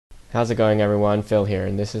How's it going, everyone? Phil here,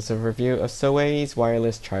 and this is a review of Soaiy's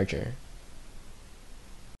wireless charger.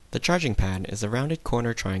 The charging pad is a rounded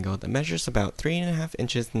corner triangle that measures about 3.5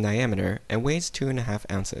 inches in diameter and weighs 2.5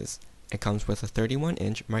 ounces. It comes with a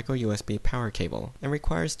 31-inch micro USB power cable and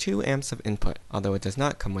requires 2 amps of input, although it does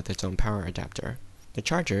not come with its own power adapter. The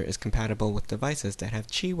charger is compatible with devices that have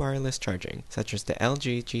Qi wireless charging, such as the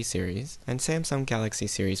LG G series and Samsung Galaxy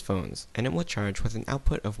series phones, and it will charge with an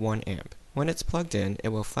output of 1 amp. When it's plugged in, it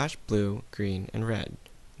will flash blue, green, and red.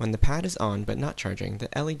 When the pad is on but not charging, the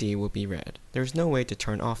LED will be red. There is no way to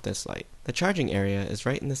turn off this light. The charging area is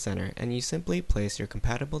right in the center, and you simply place your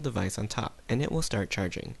compatible device on top, and it will start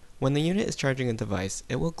charging. When the unit is charging a device,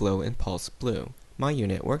 it will glow and pulse blue. My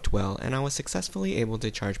unit worked well, and I was successfully able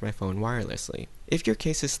to charge my phone wirelessly. If your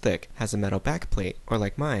case is thick, has a metal backplate, or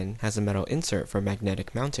like mine, has a metal insert for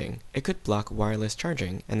magnetic mounting, it could block wireless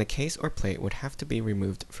charging, and the case or plate would have to be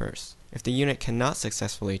removed first. If the unit cannot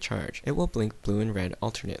successfully charge, it will blink blue and red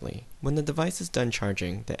alternately. When the device is done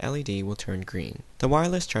charging, the LED will turn green. The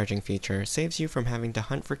wireless charging feature saves you from having to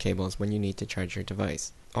hunt for cables when you need to charge your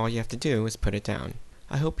device. All you have to do is put it down.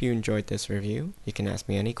 I hope you enjoyed this review. You can ask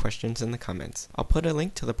me any questions in the comments. I'll put a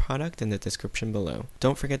link to the product in the description below.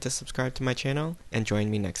 Don't forget to subscribe to my channel and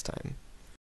join me next time.